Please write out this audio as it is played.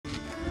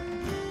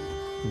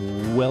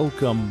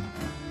Welcome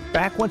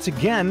back once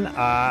again.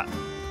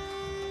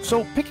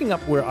 So picking up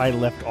where I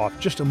left off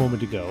just a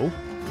moment ago,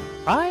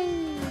 I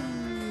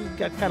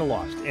got kind of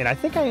lost, and I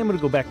think I am going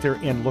to go back there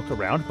and look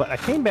around, but I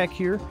came back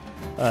here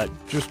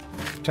just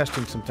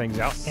testing some things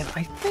out, and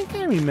I think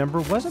I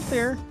remember, wasn't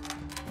there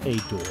a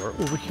door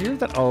over here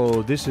that,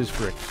 oh, this is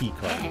for a key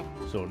card.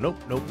 So nope,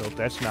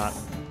 that's not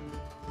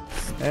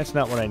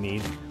what I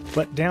need.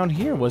 But down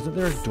here, wasn't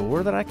there a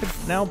door that I could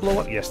now blow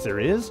up? Yes, there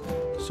is.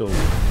 So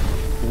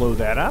blow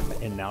that up,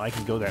 and now I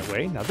can go that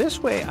way. Now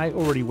this way I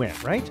already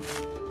went, right?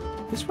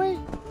 This way?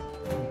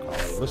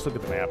 Let's look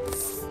at the map.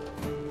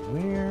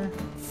 Where?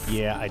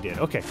 Yeah, I did.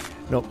 Okay.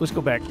 No, let's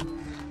go back.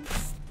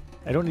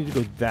 I don't need to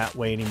go that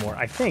way anymore.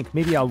 I think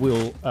maybe I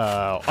will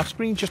off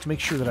screen just to make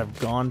sure that I've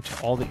gone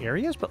to all the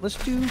areas, but let's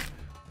do...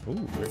 Ooh,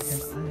 where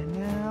am I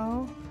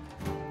now?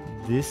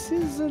 This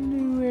is a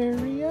new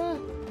area.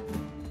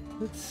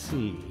 Let's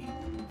see.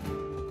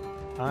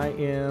 I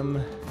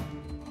am...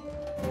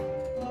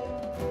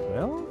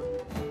 Well,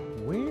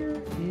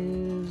 where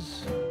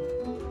is...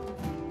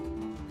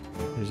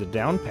 There's a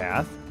down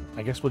path.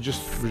 I guess we're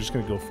just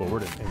going to go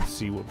forward and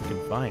see what we can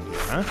find here,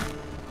 huh?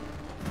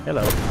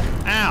 Hello.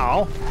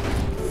 Ow!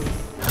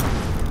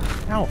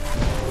 Ow!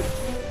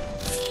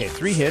 Okay,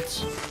 3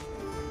 hits.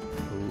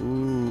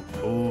 Ooh,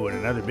 and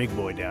another big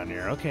boy down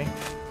there. Okay.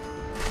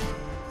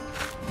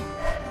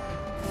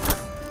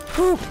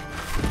 Whew!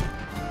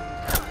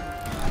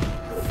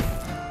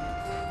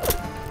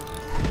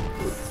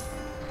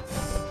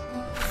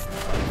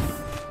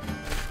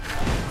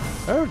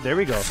 Oh, there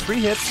we go. 3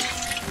 hits.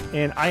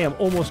 And I am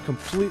almost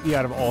completely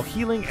out of all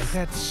healing, and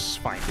that's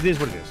fine. It is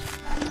what it is.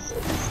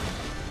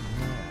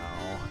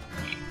 Now,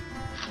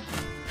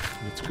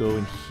 let's go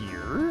in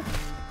here.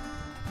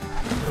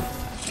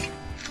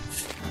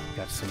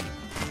 Got some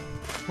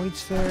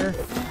points there.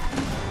 Go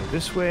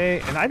this way.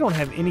 And I don't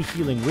have any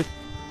healing with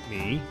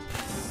me.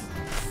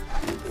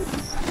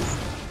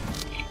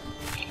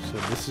 So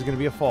this is going to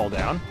be a fall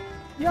down.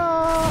 Yeah!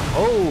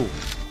 Oh!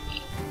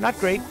 Not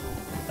great.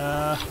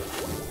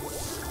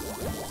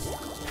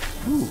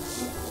 Ooh.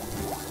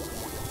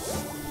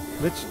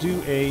 Let's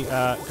do a,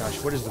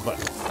 gosh, what is the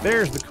button?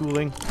 There's the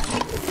cooling.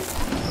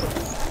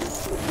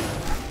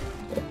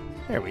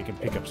 There, we can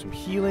pick up some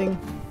healing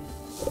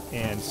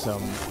and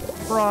some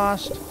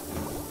frost.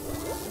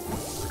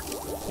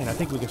 And I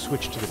think we can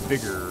switch to the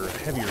bigger,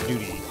 heavier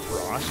duty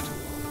frost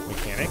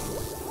mechanic.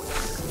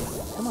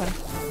 Come on.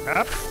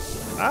 Up,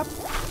 up,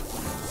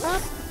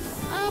 up,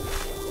 up.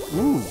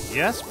 Ooh,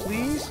 yes,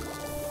 please.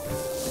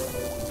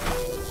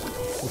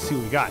 Let's see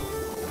what we got.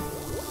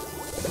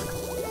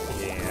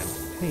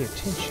 Pay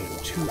attention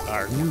to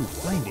our new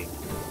finding.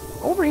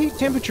 Overheat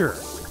temperature.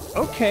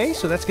 Okay,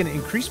 so that's going to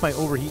increase my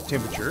overheat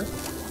temperature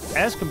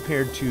as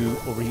compared to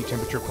overheat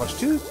temperature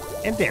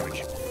 +2 and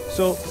damage.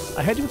 So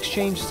I had to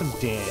exchange some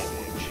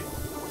damage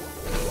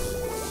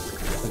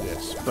for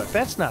this, but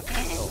that's not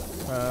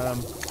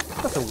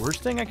not the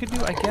worst thing I could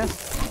do, I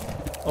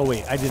guess. Oh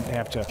wait, I didn't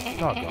have to.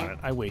 Doggone it,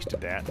 I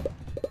wasted that.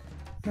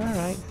 All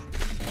right.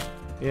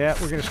 Yeah,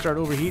 we're going to start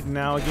overheating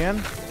now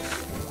again.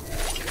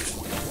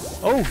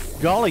 Oh,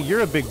 golly,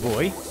 you're a big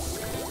boy.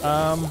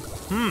 All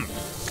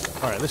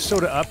right, let's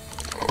soda up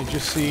and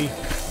just see.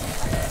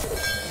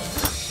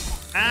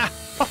 Ah,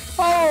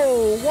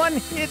 oh,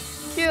 1-hit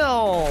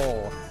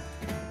kill.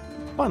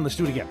 Fun, let's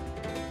do it again.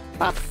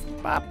 Bop,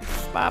 bop,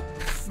 bop,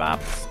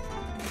 bop.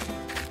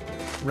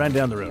 Run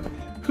down the road.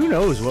 Who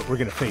knows what we're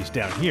going to face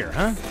down here,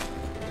 huh?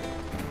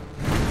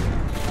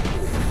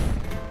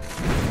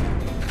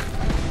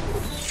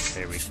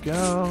 There we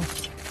go.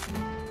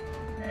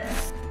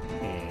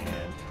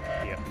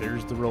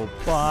 There's the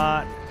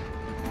robot.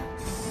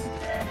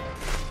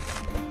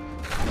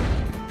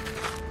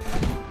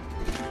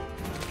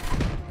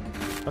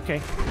 Okay.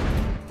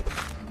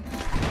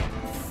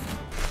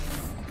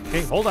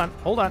 Okay, hold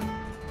on.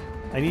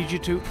 I need you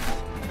to...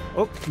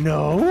 Oh,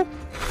 no!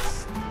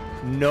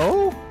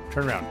 No!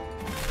 Turn around.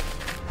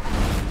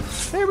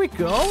 There we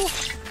go!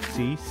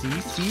 See?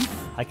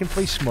 I can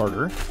play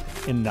smarter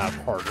and not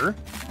harder.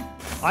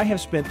 I have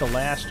spent the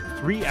last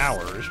 3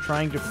 hours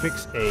trying to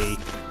fix a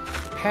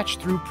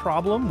patch-through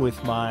problem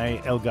with my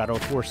Elgato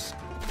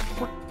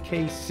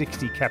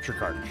 4K60 capture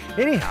card.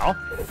 Anyhow,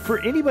 for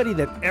anybody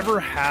that ever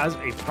has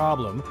a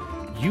problem,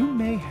 you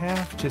may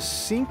have to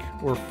sync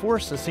or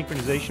force a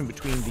synchronization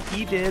between the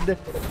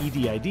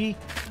EDID,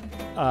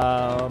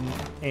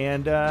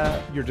 and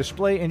your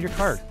display and your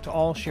card to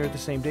all share the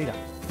same data.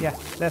 Yeah,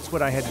 that's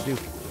what I had to do.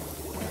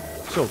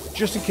 So,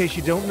 just in case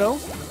you don't know,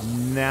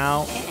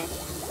 now...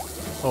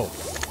 Oh.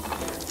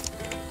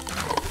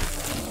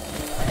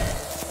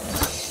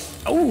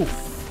 Oh!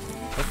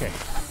 Okay.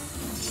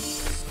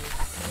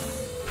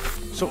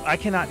 So I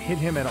cannot hit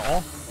him at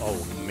all?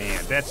 Oh,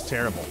 man, that's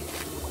terrible.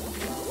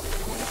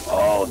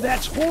 Oh,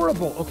 that's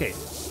horrible! Okay.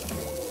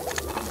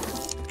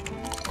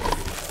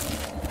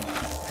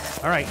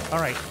 Alright.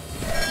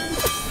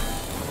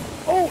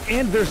 Oh,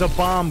 and there's a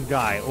bomb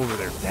guy over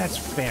there. That's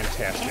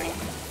fantastic.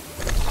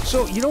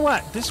 So, you know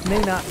what? This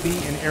may not be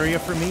an area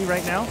for me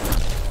right now.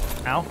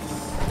 Ow.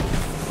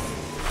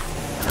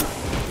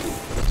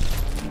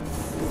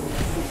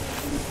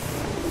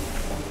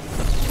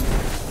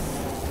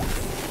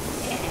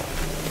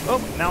 Oh,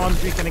 now I'm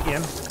drinking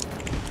again.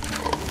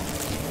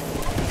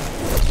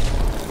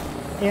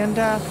 And,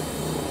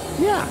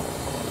 yeah.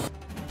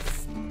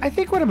 I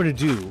think what I'm going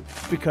to do,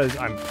 because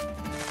I'm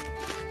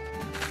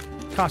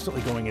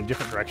constantly going in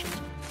different directions,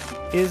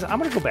 is I'm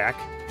going to go back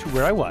to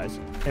where I was,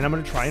 and I'm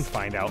going to try and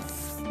find out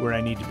where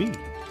I need to be.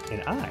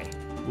 And I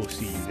will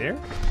see you there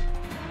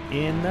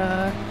in,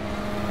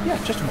 yeah,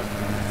 just a moment.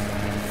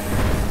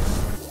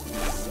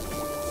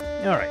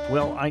 All right,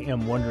 well, I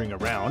am wandering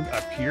around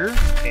up here,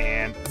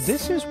 and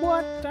this is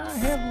what I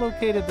have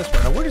located this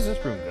one. Now, where does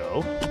this room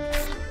go?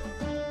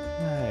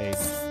 I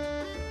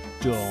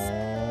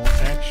don't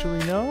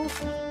actually know.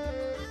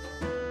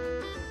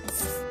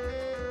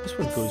 This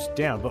one goes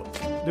down, but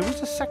there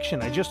was a section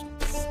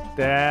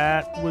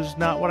that was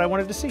not what I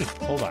wanted to see.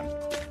 Hold on.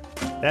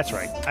 That's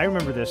right. I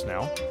remember this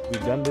now.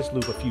 We've done this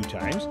loop a few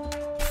times.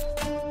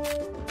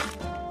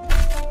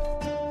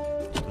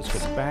 Let's go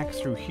back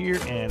through here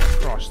and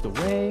across the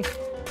way.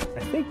 I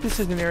think this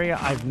is an area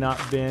I've not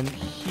been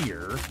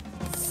here.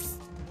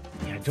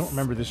 Yeah, I don't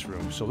remember this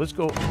room. So let's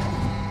go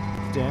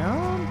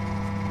down.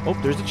 Oh,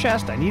 there's a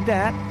chest. I need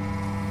that.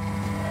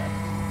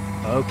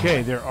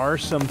 Okay, there are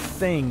some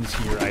things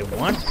here I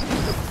want.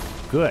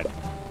 Good.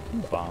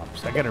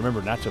 Bombs. I gotta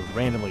remember not to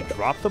randomly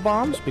drop the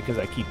bombs because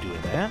I keep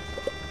doing that.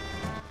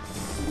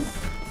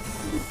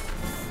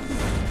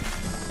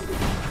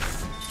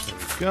 There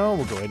we go.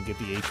 We'll go ahead and get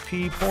the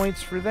HP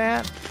points for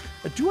that.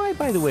 Do I,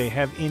 by the way,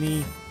 have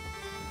any...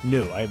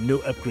 No, I have no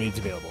upgrades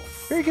available.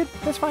 Very good.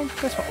 That's fine.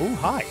 That's fine. Oh,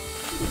 hi.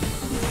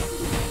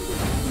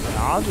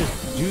 I'll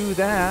just do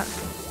that.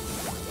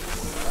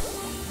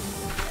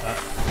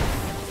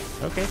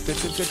 Okay,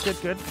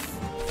 good.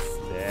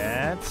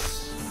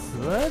 That's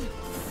good.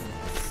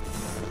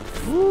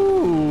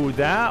 Ooh,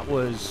 that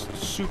was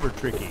super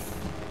tricky.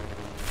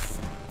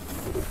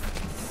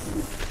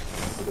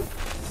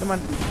 Come on.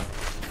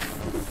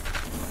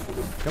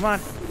 Come on.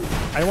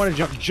 I want to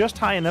jump just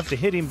high enough to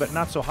hit him, but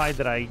not so high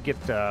that I get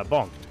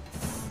bonked.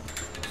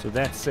 So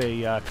that's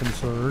a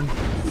concern.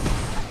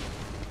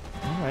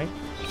 All right.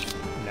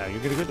 Now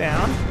you're going to go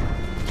down.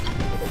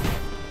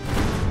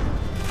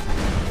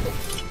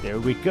 There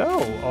we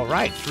go. All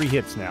right, 3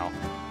 hits now.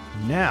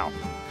 Now,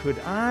 could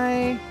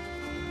I...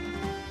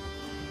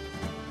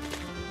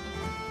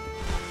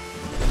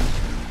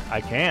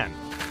 I can.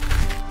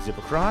 Zip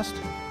across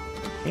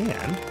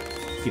and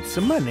get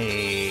some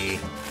money.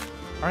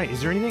 All right,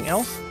 is there anything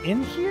else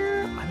in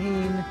here? I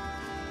mean,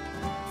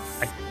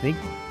 I think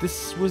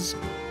this was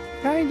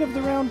kind of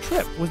the round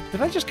trip.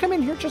 Did I just come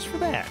in here just for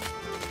that?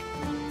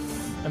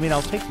 I mean,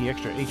 I'll take the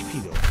extra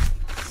HP, though.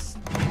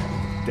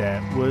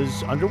 That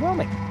was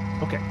underwhelming.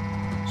 Okay,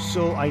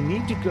 so I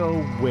need to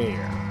go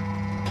where?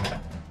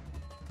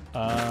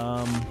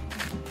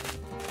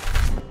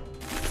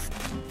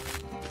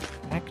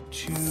 Back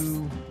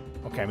to...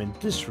 Okay, I'm in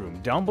this room.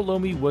 Down below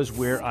me was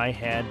where I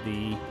had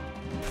the...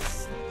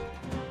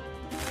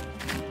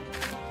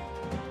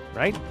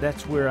 Right?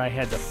 That's where I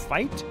had the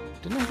fight?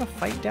 Didn't I have a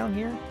fight down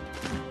here?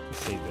 Let's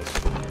save this.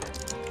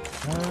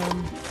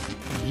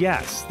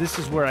 Yes, this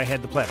is where I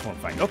had the platform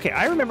fight. Okay,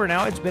 I remember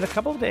now. It's been a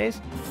couple of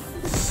days.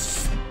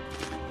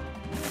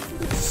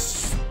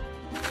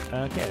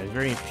 Okay, that's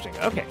very interesting.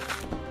 Okay.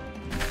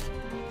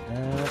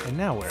 And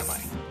now where am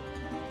I?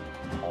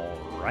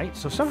 Alright,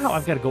 so somehow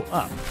I've got to go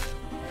up.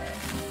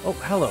 Oh,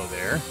 hello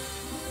there.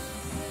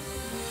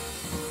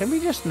 Can we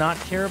just not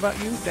care about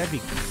you? That'd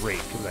be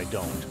great, because I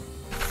don't.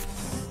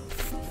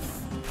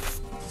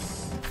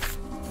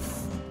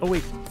 Oh,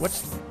 wait,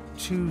 what's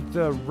to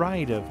the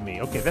right of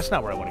me? Okay, that's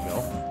not where I want to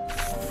go.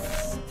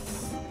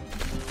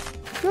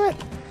 Good.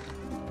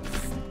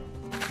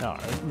 No,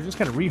 we're just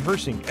kind of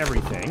rehearsing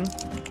everything.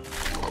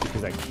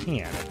 Because I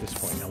can at this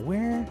point. Now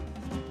where?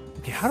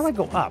 Okay, how do I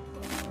go up?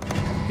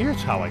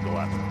 Here's how I go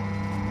up.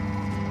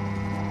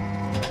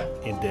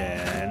 And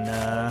then,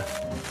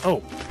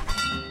 oh,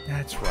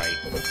 that's right.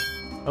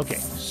 Okay,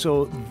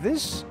 so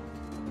this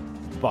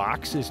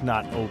box is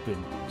not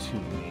open to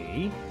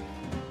me.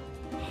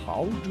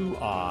 How do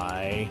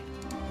I...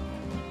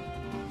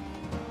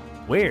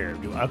 Where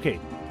do I... Okay.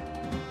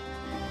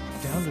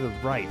 Down to the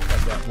right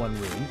of that one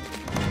room.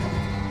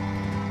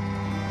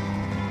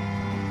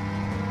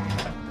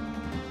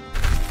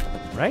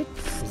 Right?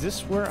 Is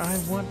this where I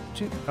want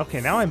to...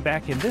 Okay, now I'm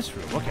back in this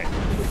room. Okay.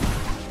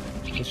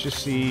 Let's just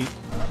see.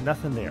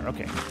 Nothing there.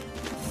 Okay.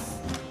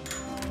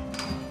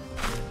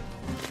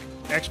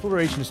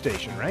 Exploration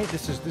station, right?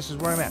 This is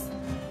where I'm at.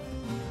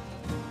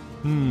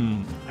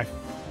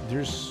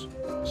 There's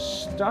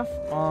stuff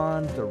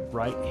on the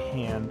right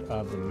hand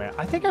of the map.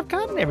 I think I've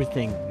gotten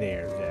everything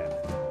there then.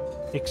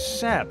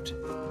 Except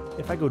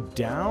if I go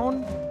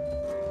down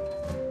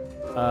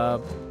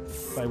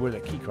by where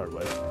that key card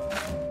was.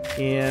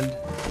 And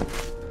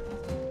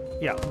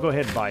yeah, go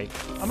ahead and buy.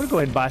 I'm gonna go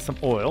ahead and buy some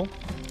oil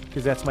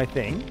because that's my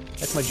thing.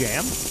 That's my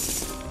jam.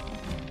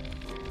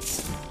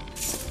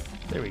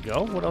 There we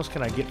go. What else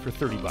can I get for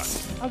 30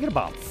 bucks? I'll get a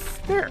bomb.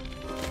 There.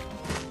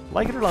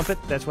 Like it or lump it,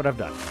 that's what I've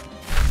done.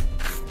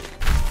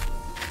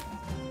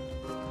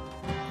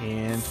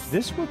 And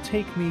this will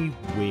take me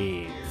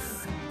where?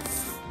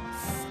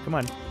 Come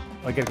on.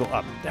 Oh, I gotta go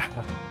up.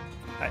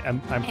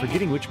 I'm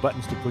forgetting which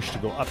buttons to push to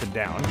go up and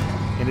down.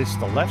 And it's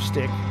the left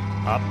stick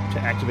up to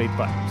activate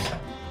buttons.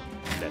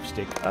 Left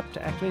stick up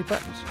to activate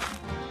buttons.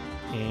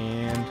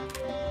 And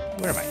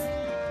where am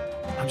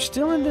I? I'm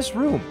still in this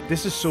room.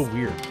 This is so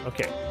weird.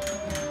 Okay.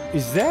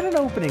 Is that an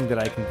opening that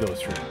I can go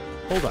through?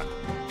 Hold on.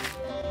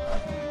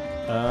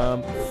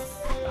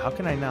 How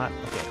can I not?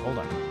 Okay, hold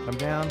on. Come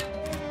down.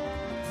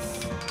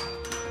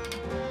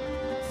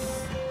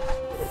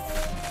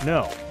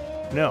 No.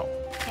 No.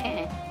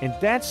 And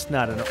that's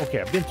not an... Okay,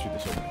 I've been through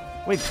this opening.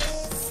 Wait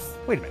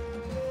a minute.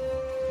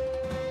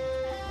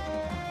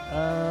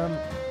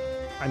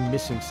 I'm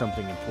missing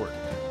something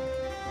important.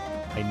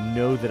 I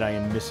know that I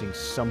am missing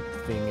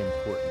something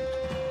important.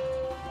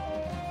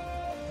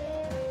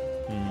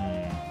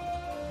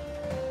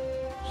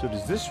 So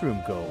does this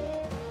room go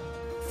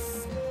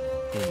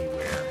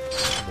anywhere?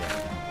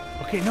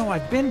 Yeah. Okay, no,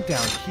 I've been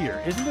down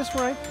here. Isn't this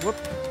right? Whoop.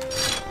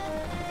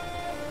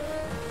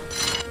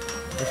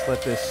 Let's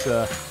let this...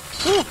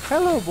 Oh,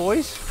 hello,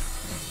 boys.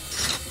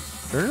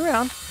 Turn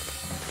around.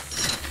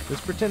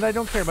 Let's pretend I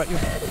don't care about you.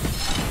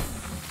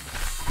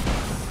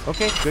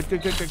 Okay, good.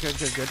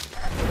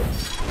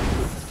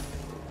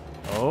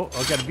 Oh,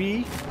 I got a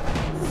bee.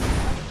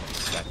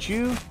 Got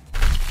you.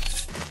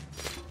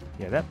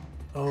 Yeah, that...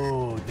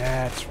 Oh,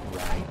 that's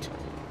right.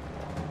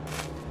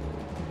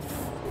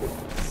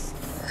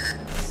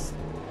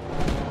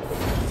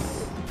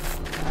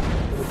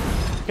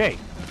 Okay.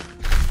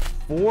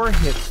 4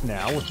 hits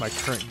now with my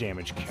current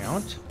damage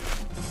count.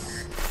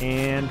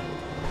 And...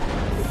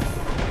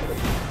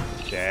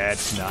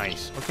 That's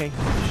nice. Okay,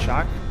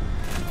 shock.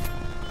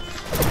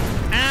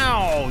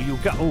 Ow! You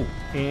got... Oh,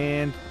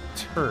 and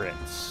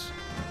turrets.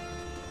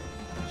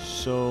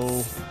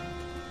 So...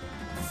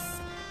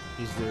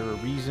 Is there a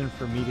reason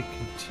for me to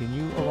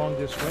continue along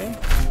this way?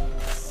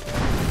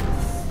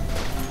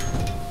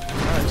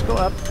 Let's go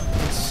up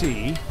and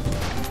see.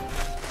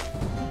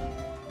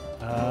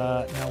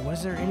 Now,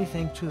 was there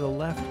anything to the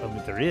left of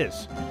it? There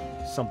is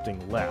something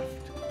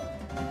left.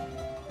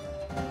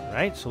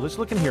 Right, so let's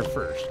look in here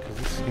first, because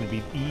this is going to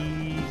be the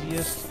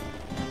easiest.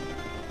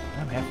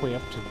 I'm halfway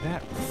up to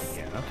that room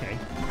again. Okay.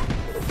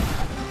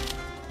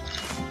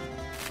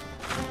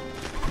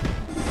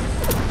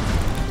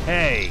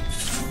 Hey!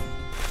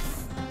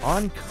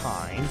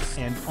 Unkind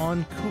and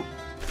uncool.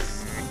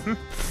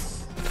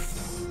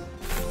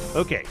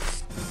 Okay.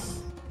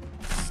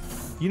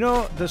 You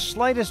know, the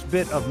slightest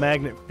bit of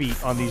magnet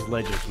feet on these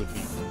ledges would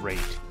be great.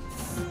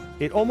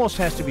 It almost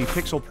has to be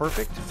pixel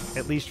perfect,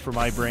 at least for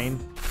my brain.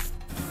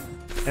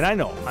 And I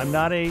know, I'm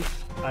not an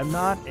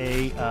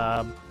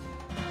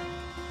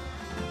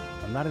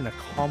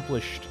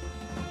accomplished...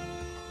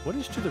 What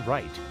is to the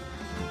right?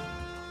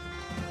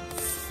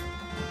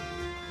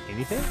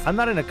 Anything? I'm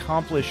not an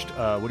accomplished,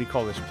 what do you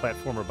call this,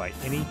 platformer by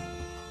any...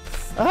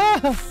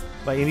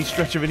 by any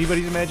stretch of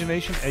anybody's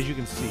imagination, as you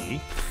can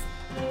see.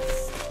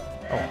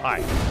 Oh,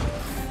 hi.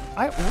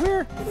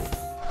 Where?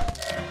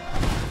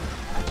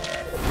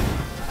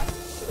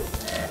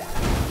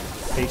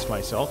 Pace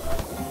myself.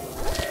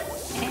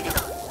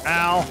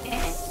 Ow!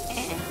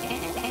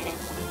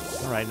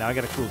 Alright, now I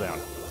gotta cool down.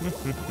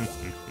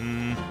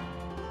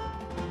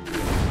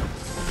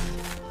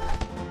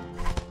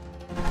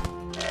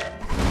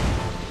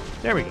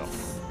 There we go.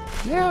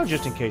 Now,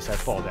 just in case I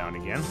fall down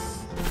again.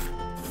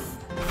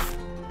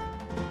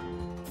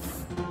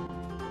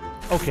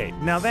 Okay,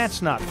 now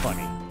that's not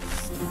funny.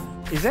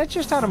 Is that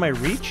just out of my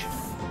reach?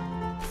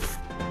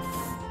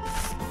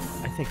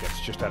 I think that's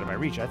just out of my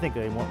reach. I think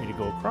they want me to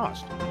go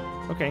across.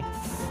 Okay.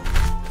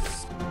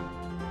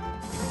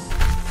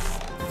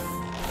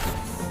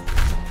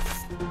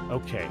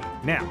 Okay,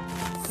 now,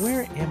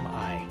 where am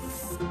I?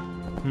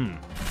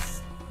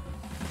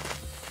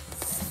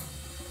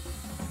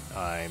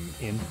 I'm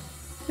in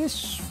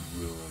this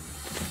room.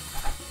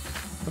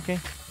 Okay.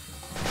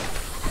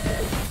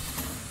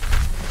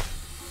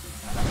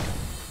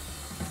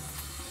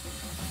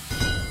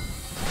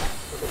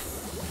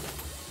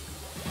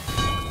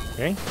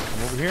 Okay,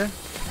 come over here.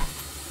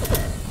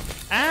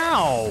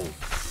 Ow!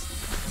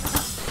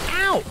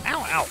 Ow!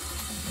 Ow! Ow!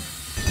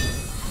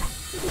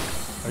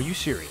 Are you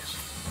serious?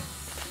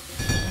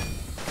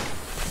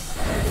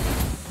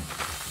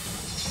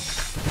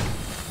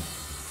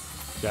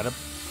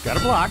 Gotta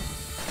block.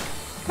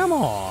 Come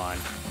on.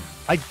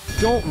 I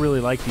don't really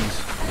like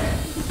these.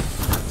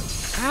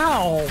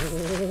 Ow!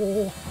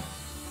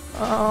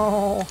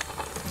 Oh.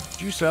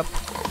 Juice up.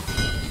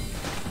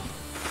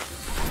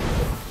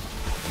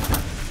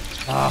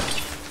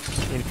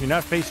 And if you're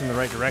not facing the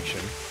right direction...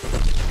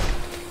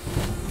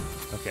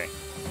 Okay.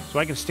 So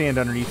I can stand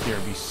underneath here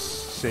and be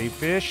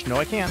safe-ish. No,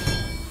 I can't.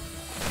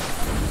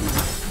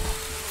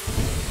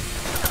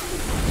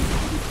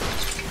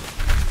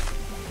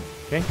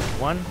 Okay,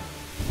 1,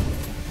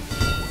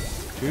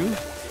 2,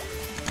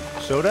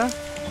 soda.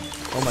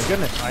 Oh my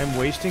goodness, I am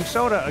wasting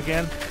soda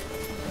again.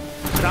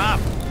 Stop!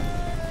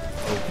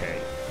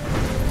 Okay.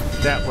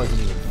 That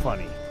wasn't even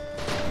funny.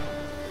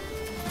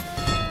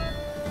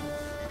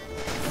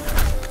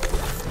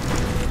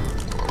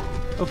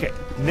 Okay,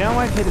 now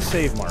I've hit a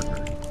save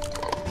marker.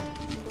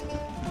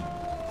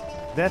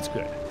 That's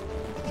good.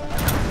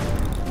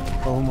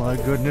 Oh my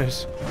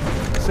goodness.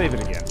 Save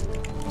it again.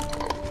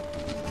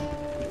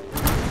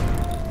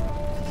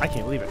 I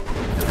can't believe it.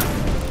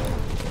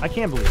 I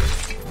can believe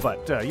it.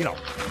 But, you know,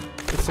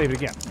 let's save it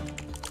again.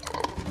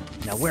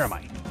 Now, where am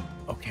I?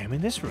 Okay, I'm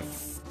in this room.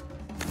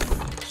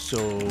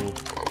 So,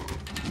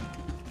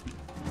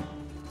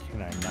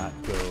 can I not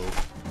go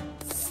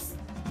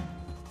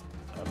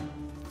up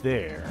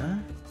there?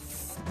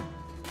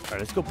 All right,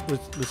 let's go.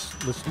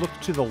 Let's look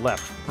to the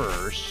left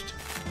first.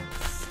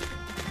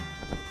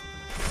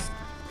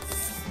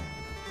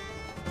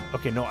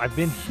 Okay, no, I've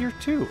been here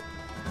too,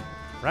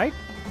 right?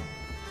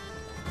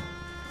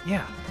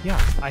 Yeah,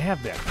 I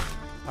have been.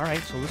 All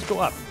right, so let's go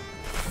up.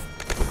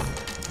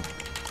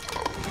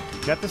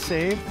 Got the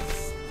save.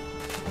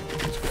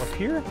 Let's go up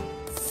here.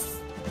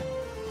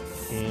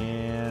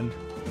 And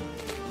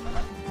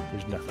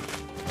there's nothing.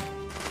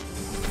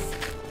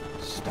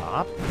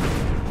 Stop.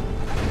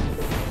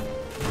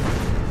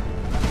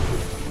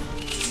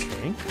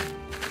 Okay.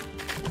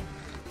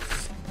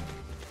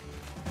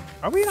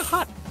 Are we in a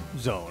hot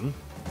zone?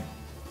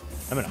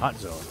 I'm in a hot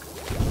zone.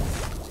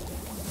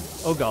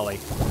 Oh golly.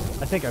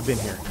 I think I've been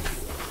here.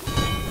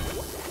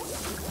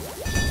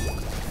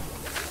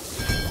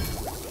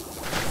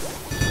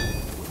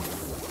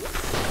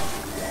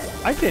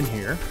 I've been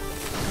here.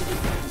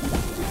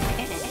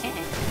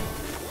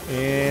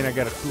 And I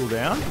gotta cool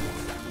down.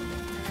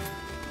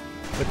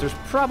 But there's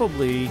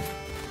probably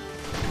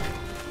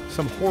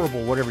some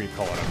horrible whatever you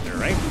call it up there,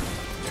 right?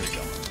 There we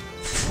go.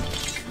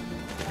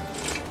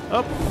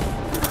 Up.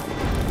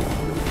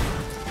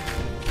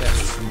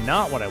 That's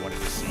not what I wanted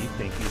to see.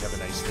 Thank you. Have a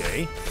nice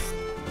day.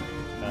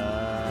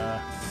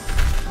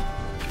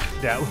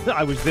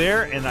 I was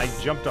there and I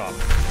jumped off.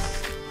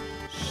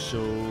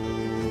 So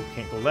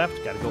can't go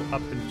left. Got to go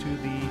up into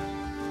the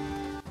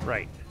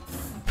right.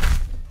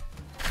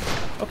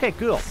 Okay,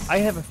 cool. I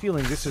have a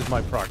feeling this is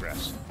my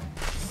progress.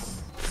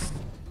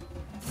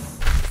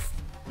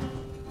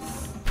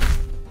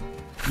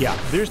 Yeah,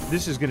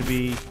 this is going to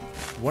be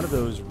one of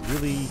those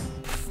really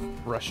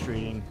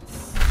frustrating.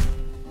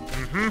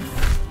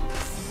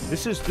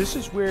 This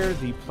is where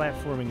the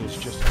platforming is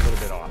just a little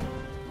bit off.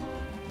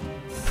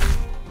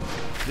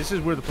 This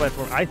is where the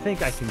platform. I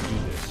think I can do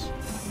this.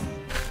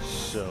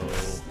 So,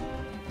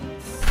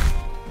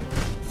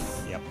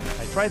 yep,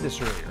 I tried this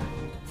earlier.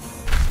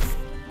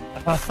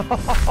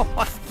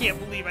 I can't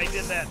believe I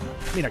did that.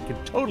 I mean, I can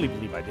totally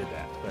believe I did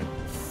that,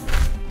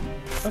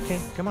 but okay,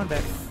 come on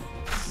back.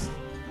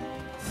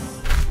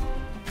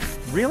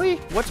 Really?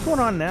 What's going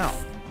on now?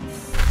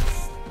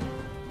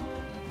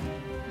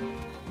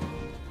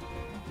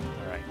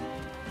 Alright.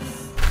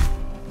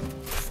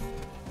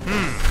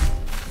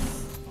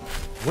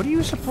 What do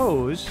you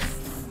suppose...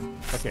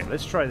 Okay,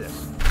 let's try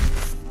this.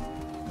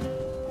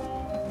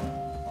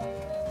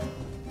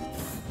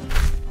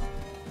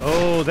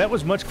 Oh, that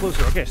was much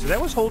closer. Okay, so that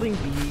was holding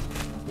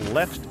the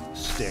left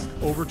stick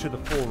over to the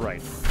full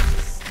right.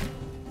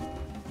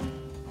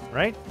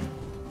 Right?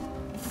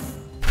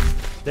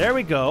 There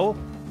we go.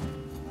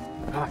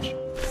 Gosh,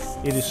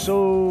 it is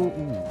so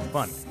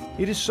fun.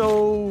 It is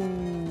so...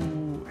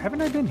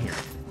 Haven't I been here?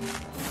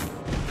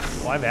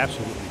 Oh, I've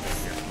absolutely been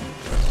here.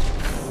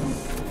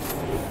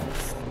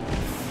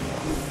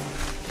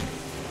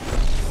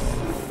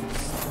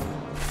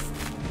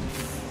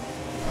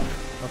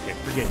 Okay,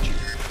 forget you.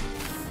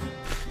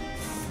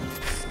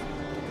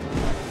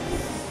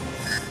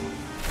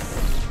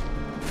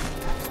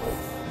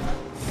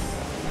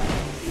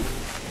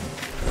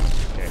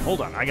 Okay,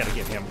 hold on. I gotta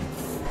get him.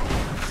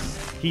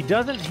 He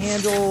doesn't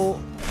handle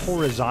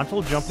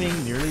horizontal jumping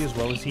nearly as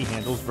well as he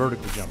handles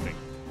vertical jumping.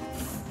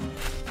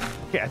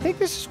 Okay, I think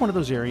this is one of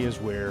those areas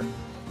where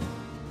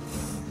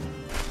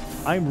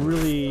I'm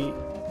really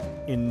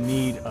in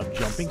need of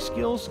jumping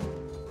skills.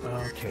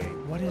 Okay,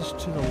 what is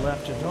to the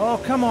left?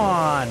 Oh, come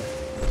on!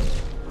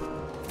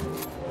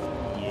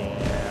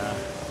 Yeah.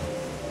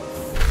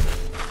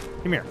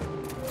 Come here.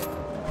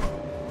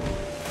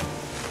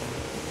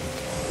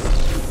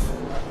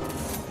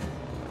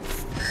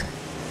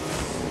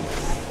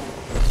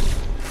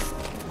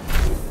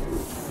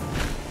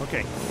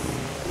 Okay.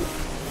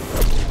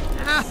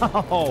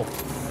 Ow!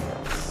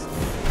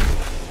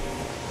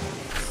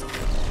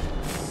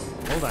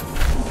 Hold on.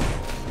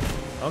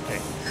 Okay,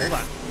 hold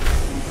on.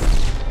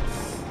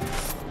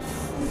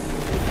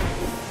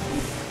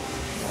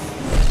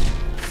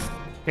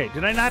 Okay,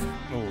 did I not?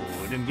 Oh,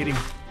 I didn't get him.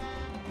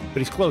 But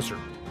he's closer.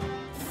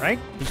 Right?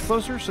 He's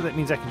closer, so that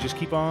means I can just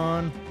keep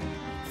on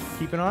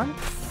keeping on.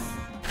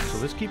 So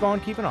let's keep on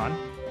keeping on.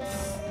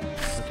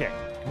 Okay,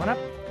 come on up,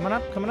 come on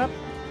up, coming up.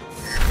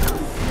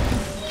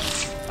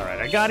 Alright,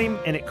 I got him,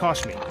 and it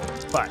cost me.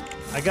 But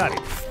I got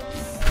him.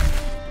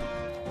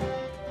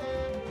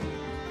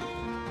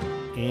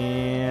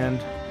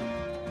 And...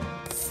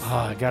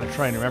 I gotta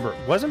try and remember.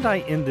 Wasn't I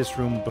in this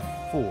room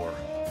before?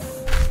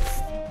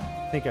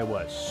 I think I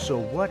was. So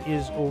what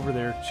is over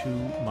there to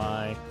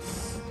my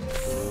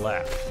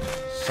left?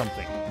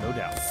 Something, no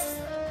doubt.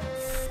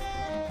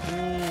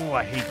 Ooh,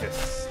 I hate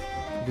this.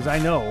 Because I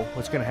know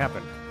what's gonna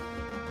happen.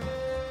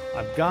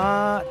 I've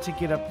got to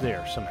get up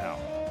there somehow.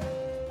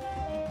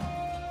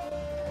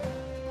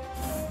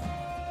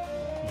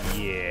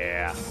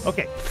 Yeah.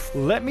 Okay,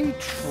 let me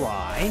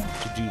try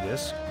to do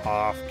this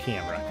off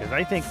camera, because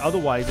I think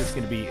otherwise it's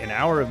going to be an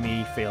hour of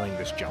me failing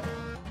this jump.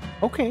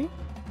 Okay.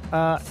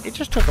 It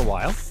just took a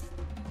while.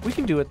 We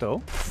can do it,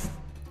 though.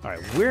 All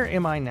right, where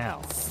am I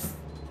now?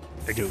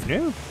 I don't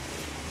know.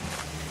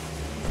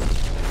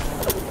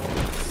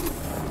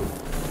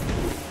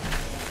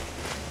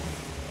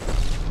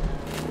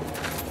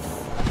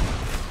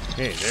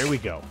 Okay, there we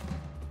go.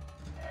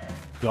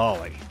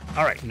 Golly.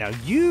 All right, now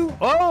you...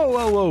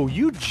 Oh,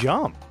 you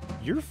jump.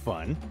 You're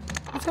fun.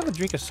 Let's have a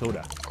drink of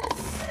soda.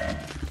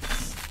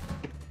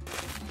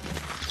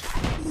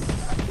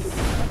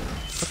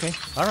 Okay,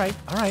 all right.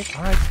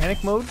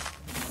 Panic mode.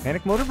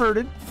 Panic mode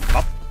averted.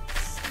 Up.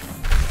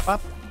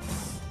 Up.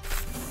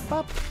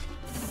 Up.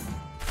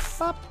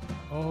 Up.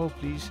 Oh,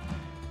 please.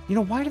 You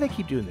know, why do they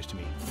keep doing this to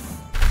me?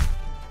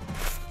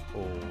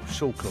 Oh,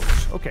 so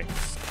close. Okay.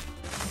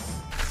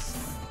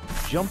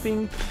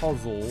 Jumping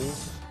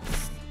puzzles.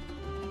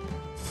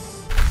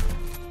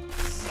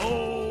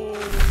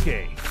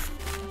 Okay.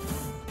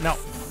 Now,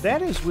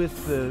 that is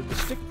with the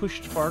stick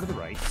pushed far to the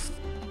right.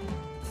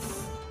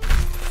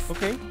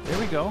 Okay, there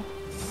we go.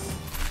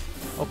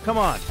 Oh, come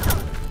on.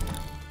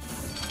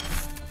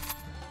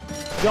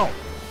 Don't.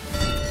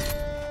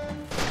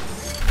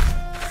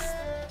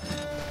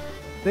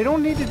 They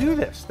don't need to do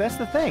this. That's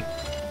the thing.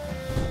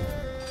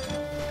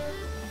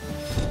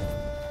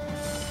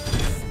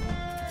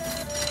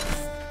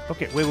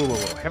 Okay, wait.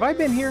 Have I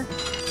been here?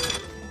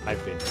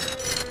 I've been here.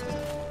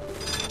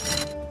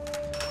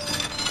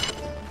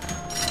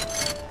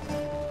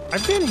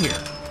 I've been here.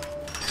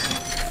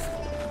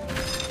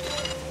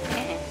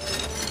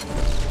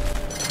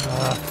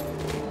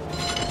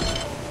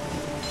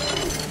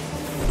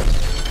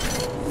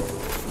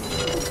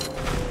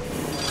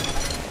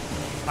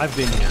 I've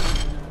been here.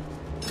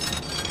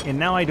 And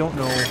now I don't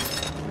know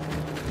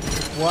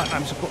what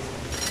I'm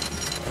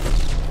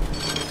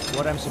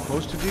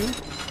supposed to do.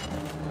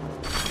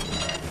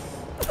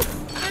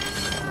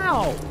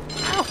 Ow!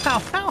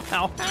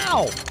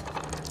 Ow!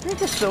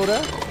 Drink a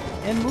soda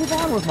and move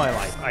on with my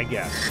life, I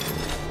guess.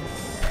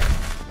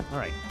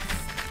 Alright.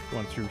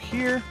 Going through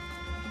here.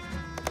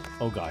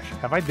 Oh gosh.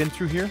 Have I been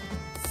through here?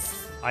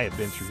 I have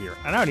been through here.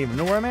 And I don't even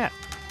know where I'm at.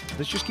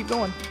 Let's just keep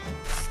going.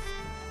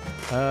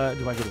 Do I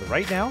go to the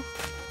right now?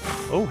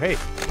 Oh, hey.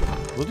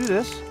 We'll do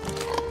this.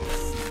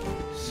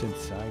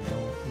 Since I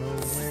don't know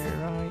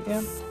where I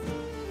am.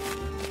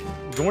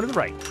 We're going to the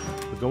right.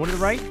 We're going to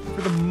the right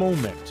for the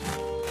moment.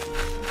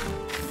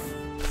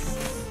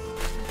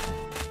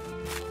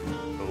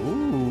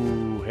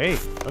 Hey,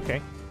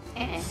 okay.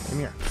 Come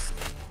here.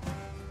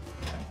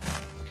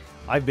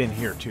 I've been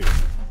here too.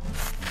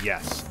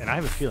 Yes, and I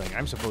have a feeling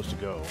I'm supposed to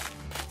go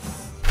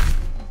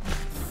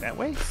that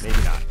way?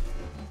 Maybe not.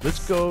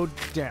 Let's go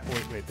down.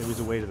 Wait, there was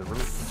a way to the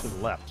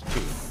left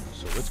too.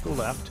 So let's go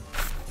left.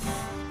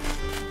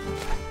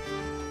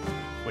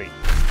 Wait,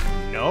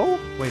 no?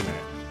 Wait a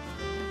minute.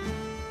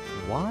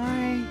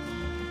 Why?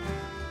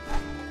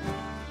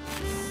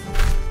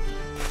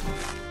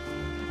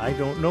 I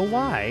don't know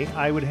why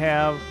I would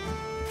have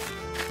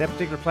that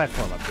particular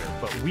platform up there,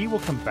 but we will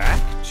come back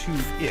to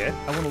it.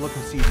 I want to look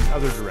and see the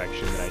other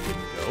direction that I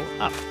didn't go.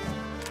 Up.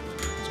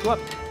 Let's go up.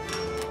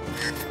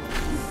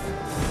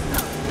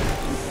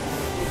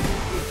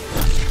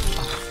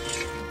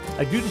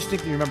 I do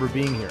distinctly remember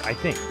being here, I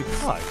think,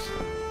 because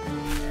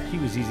he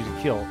was easy to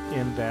kill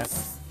in that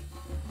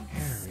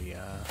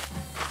area.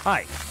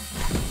 Hi.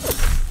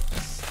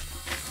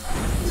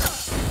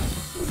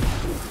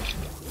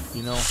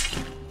 You know,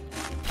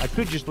 I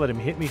could just let him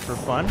hit me for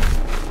fun.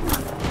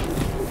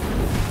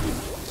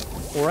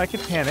 Or I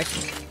could panic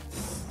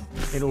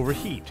and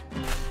overheat.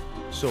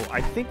 So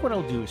I think what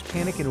I'll do is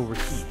panic and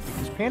overheat,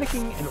 because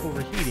panicking and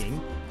overheating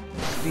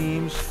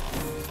seems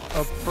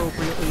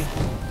appropriately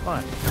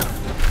fun.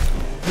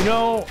 You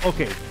know,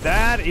 okay,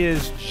 that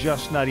is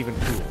just not even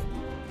cool.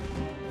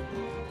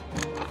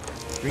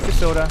 Drink a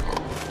soda.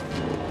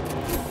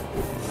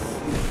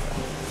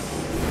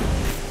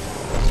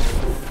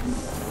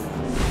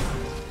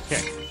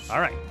 Okay, all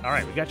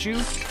right, we got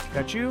you.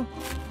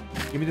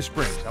 Give me the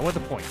springs. I want the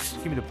points.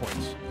 Give me the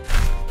points.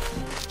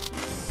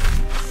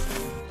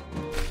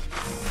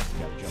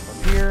 Gotta jump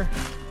up here.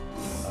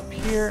 Up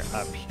here,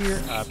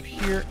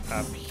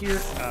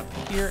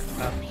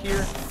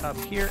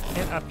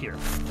 and up here.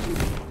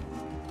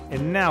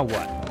 And now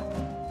what?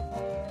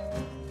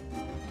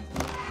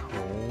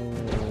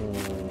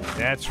 Oh,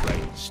 that's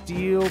right.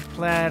 Steel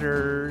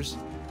platters.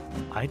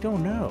 I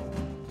don't know.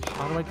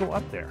 How do I go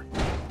up there?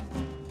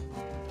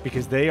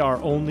 Because they are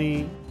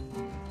only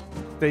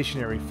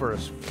stationary for a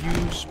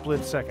few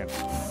split seconds.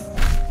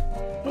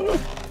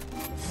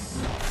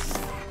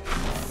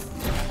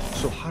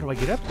 So how do I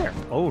get up there?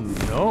 Oh,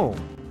 no.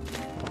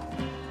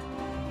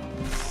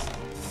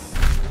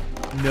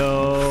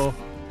 No.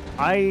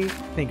 I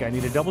think I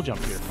need a double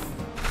jump here. I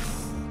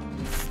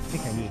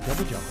think I need a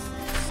double jump.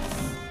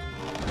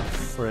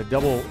 Or a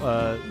double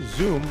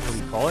zoom. What do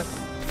you call it?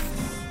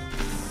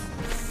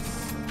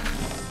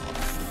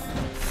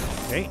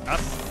 Okay,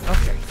 up.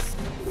 Okay.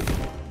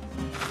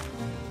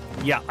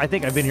 Yeah, I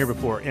think I've been here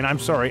before. And I'm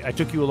sorry, I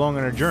took you along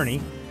on a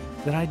journey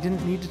that I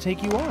didn't need to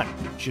take you on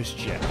just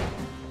yet.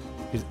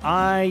 Because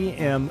I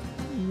am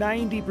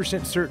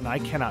 90% certain I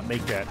cannot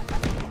make that.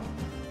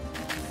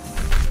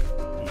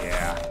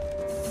 Yeah.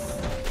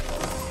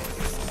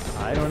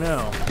 I don't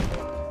know.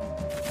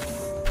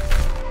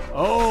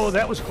 Oh,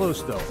 that was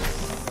close, though.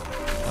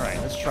 All right,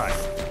 let's try.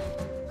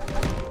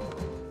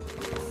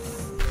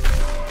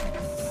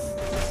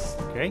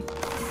 Okay.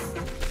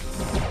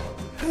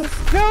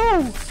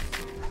 No!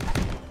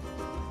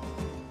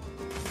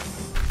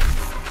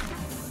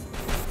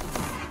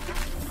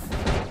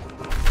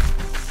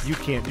 You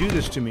can't do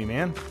this to me,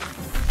 man.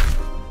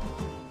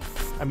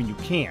 I mean, you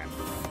can,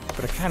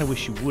 but I kind of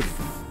wish you wouldn't.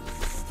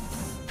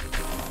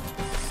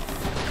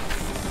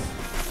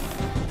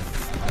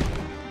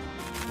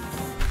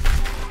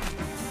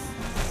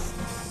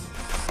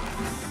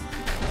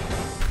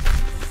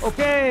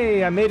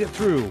 Okay, I made it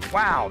through.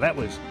 Wow, that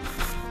was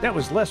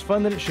less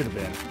fun than it should have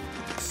been.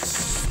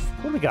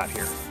 What do we got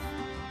here?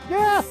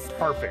 Yeah,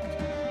 perfect.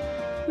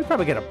 We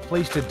probably got a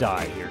place to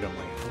die here, don't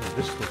we? Oh,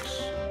 this looks...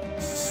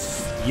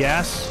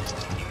 Yes.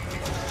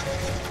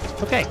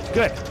 Okay,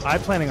 good. I'm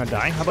planning on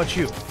dying. How about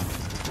you? 2,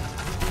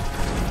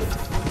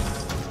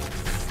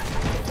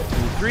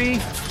 3.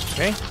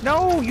 Okay.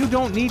 No, you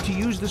don't need to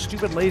use the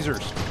stupid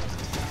lasers.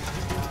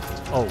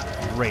 Oh,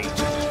 great.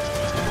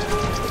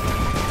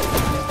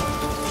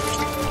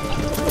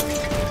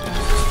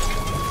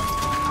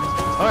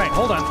 All right,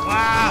 hold on.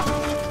 Ah!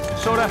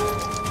 Soda.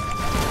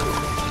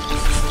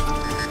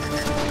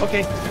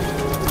 Okay.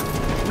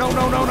 No,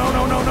 no, no, no,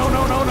 no, no, no,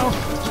 no, no, no.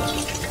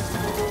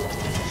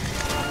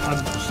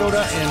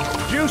 Soda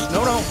and juice.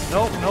 No, no,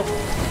 no, no.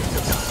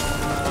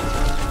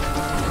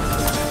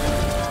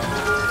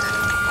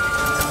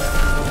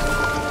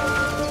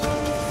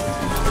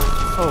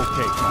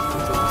 Okay.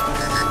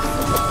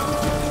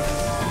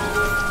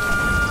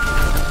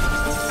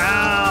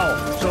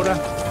 Ow! Soda.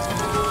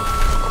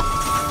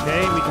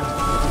 Okay, we can...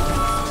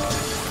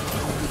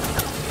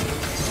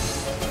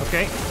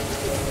 Okay.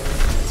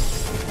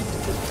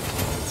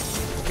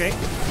 Okay.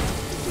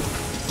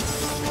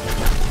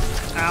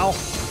 Ow.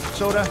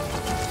 Soda.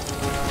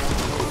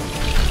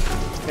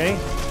 Okay.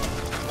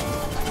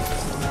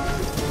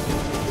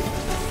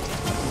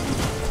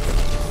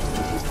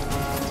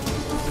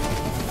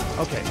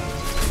 Okay.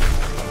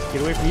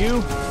 Get away from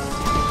you.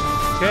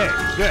 Okay,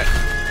 good.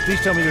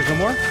 Please tell me there's no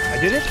more. I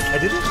did it. I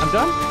did it. I'm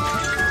done.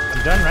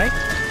 I'm done, right?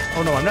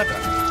 Oh, no, I'm not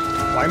done.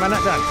 Why am I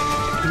not done?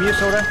 Give me a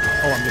soda.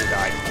 Oh, I'm gonna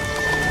die.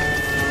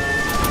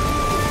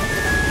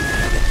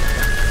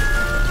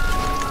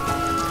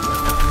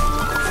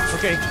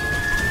 Okay.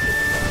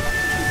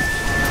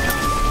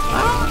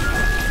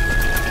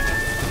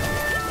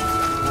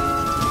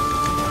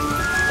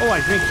 Oh, I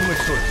drank too much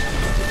soda.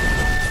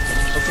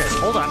 Okay,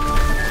 hold on.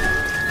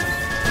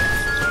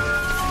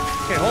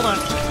 Okay, hold on.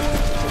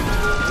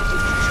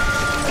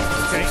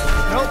 Okay.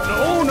 Nope.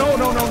 No, no,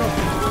 no, no, no.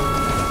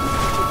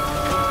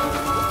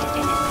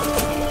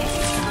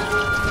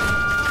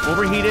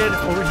 Overheated.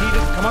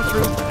 Overheated. Come on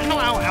through. Ow,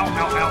 ow, ow,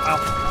 ow, ow, ow.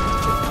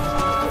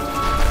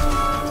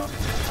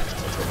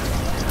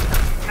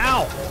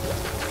 Ow.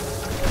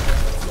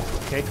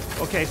 Okay,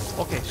 okay,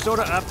 okay.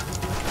 Soda up.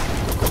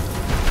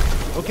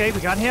 Okay, we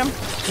got him.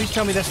 Please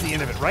tell me that's the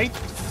end of it, right?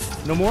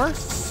 No more?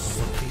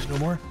 Please, no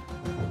more?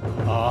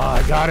 Oh,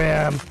 I got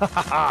him.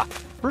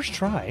 First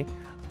try.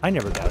 I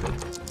never doubted.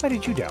 Why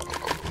did you doubt?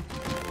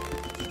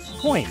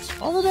 Coins.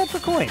 All of that for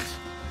coins.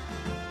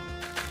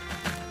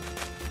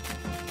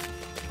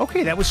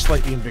 Okay, that was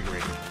slightly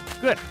invigorating.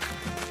 Good.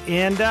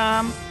 And,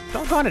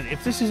 doggone it,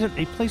 if this isn't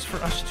a place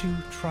for us to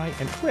try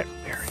and quit,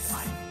 very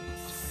light.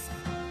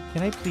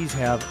 Can I please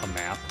have a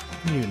map?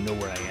 I don't even know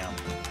where I am.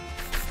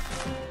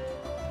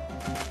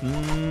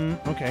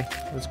 Okay,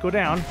 let's go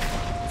down.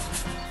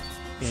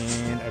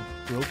 And I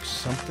broke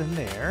something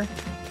there.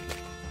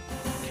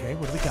 Okay,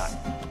 what do we got?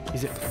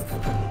 Is it...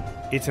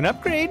 It's an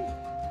upgrade!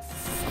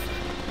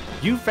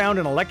 You found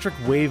an electric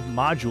wave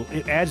module.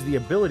 It adds the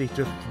ability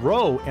to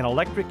throw an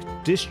electric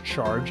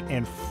discharge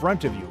in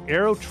front of you.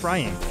 Arrow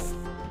triangle.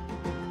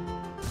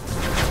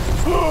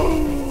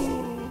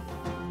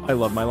 I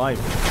love my life.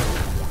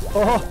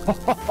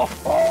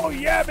 Oh,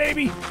 yeah,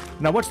 baby!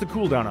 Now, what's the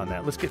cooldown on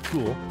that? Let's get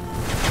cool.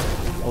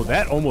 Oh,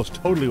 that almost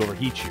totally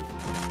overheats you.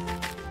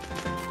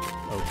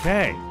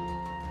 Okay.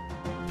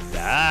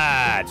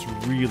 That's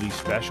really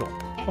special.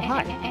 Oh,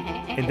 hi.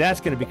 And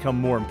that's going to become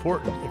more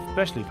important,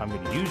 especially if I'm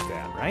going to use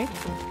that, right?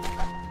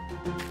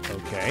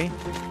 Okay.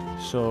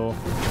 So...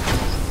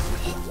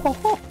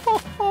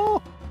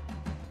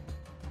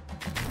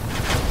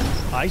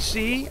 I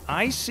see.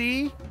 I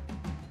see.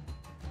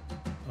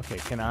 Okay,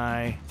 can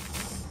I...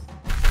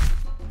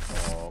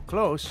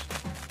 close.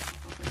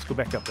 Let's go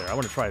back up there. I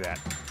want to try that.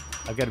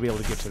 I've got to be able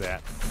to get to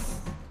that.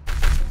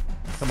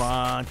 Come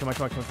on, come on,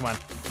 come on, come on, come on.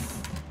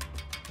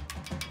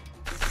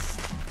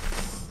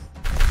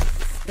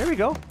 There we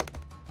go.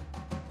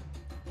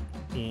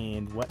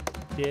 And what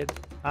did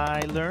I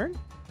learn?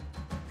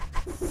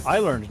 I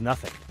learned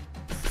nothing.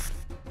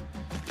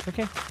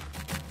 Okay.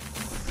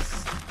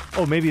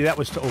 Oh, maybe that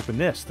was to open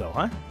this, though,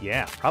 huh?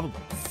 Yeah, probably.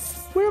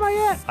 Where am I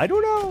at? I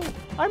don't know.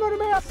 I'm on a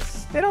map,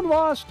 and I'm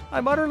lost.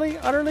 I'm utterly,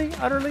 utterly,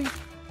 utterly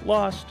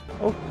lost.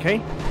 Okay.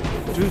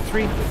 1, 2,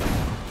 3,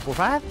 4,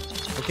 5.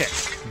 Okay.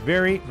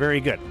 Very, very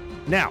good.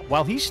 Now,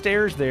 while he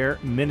stares there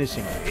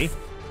menacingly,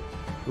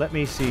 let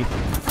me see.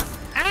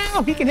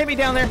 Ow! He can hit me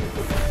down there.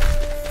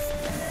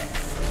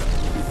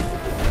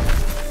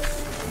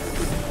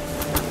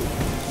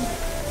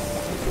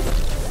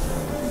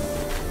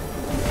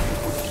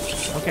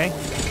 Okay.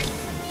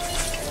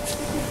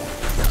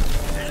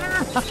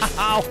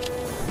 Ow!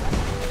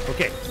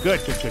 Okay, good,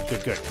 good, good,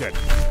 good, good, good.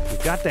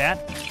 We've got that.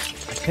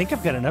 I think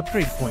I've got an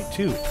upgrade point,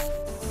 too.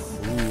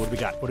 Ooh, what do we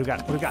got? What do we got?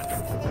 What do we got?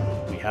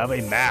 We have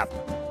a map.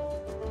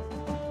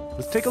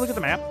 Let's take a look at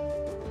the map.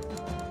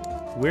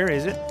 Where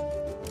is it?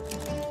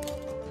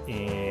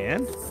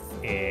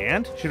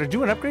 And should I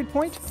do an upgrade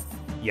point?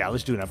 Yeah,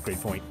 let's do an upgrade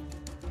point.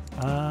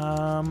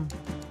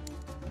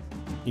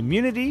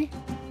 Immunity.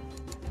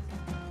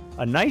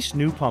 A nice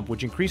new pump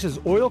which increases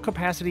oil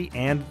capacity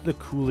and the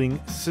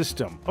cooling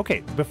system.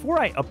 Okay, before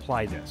I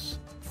apply this,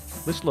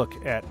 let's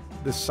look at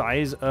the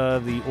size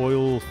of the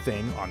oil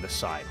thing on the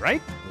side,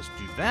 right? Let's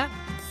do that.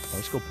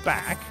 Let's go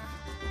back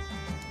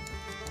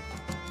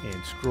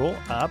and scroll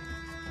up.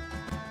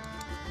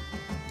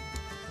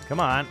 Come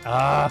on.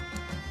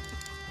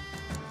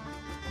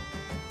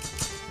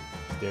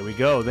 There we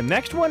go. The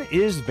next one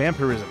is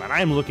vampirism, and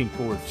I'm looking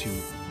forward to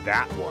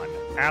that one.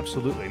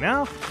 Absolutely.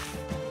 Now,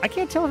 I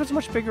can't tell if it's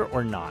much bigger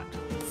or not.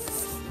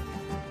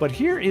 But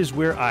here is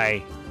where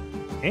I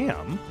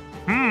am.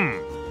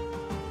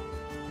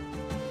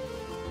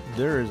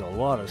 There is a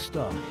lot of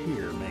stuff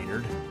here,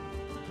 Maynard.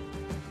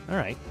 All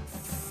right.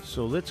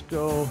 So let's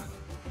go.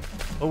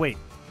 Oh, wait.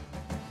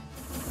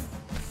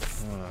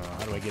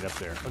 How do I get up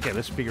there? Okay,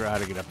 let's figure out how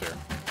to get up there.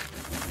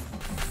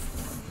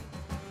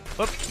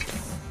 Up.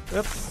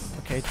 Up.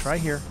 Okay, try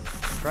here.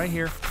 Try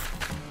here.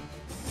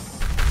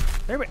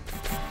 There we go.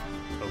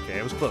 Okay,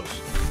 I was close.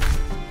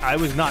 I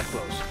was not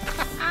close.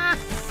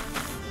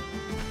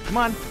 Come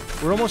on,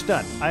 we're almost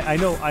done. I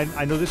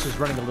know this is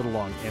running a little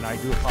long, and I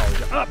do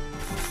apologize.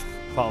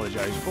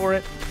 Apologize for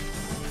it,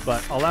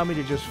 but allow me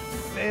to just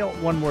fail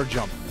one more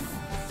jump.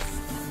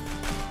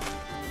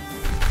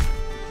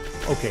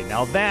 Okay,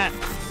 now that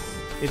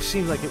it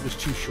seems like it was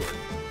too short.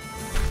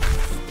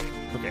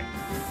 Okay.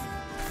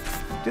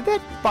 Did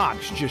that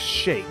box just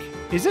shake?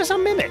 Is this a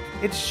mimic?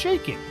 It's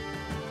shaking.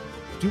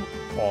 Do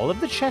all of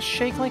the chests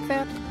shake like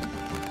that?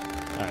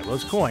 All right, well,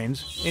 it's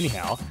coins,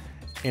 anyhow,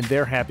 and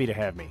they're happy to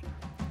have me.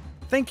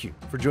 Thank you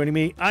for joining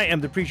me. I am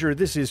the Preacher.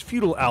 This is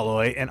Feudal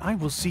Alloy, and I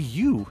will see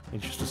you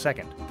in just a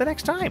second. The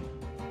next time.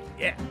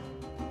 Yeah.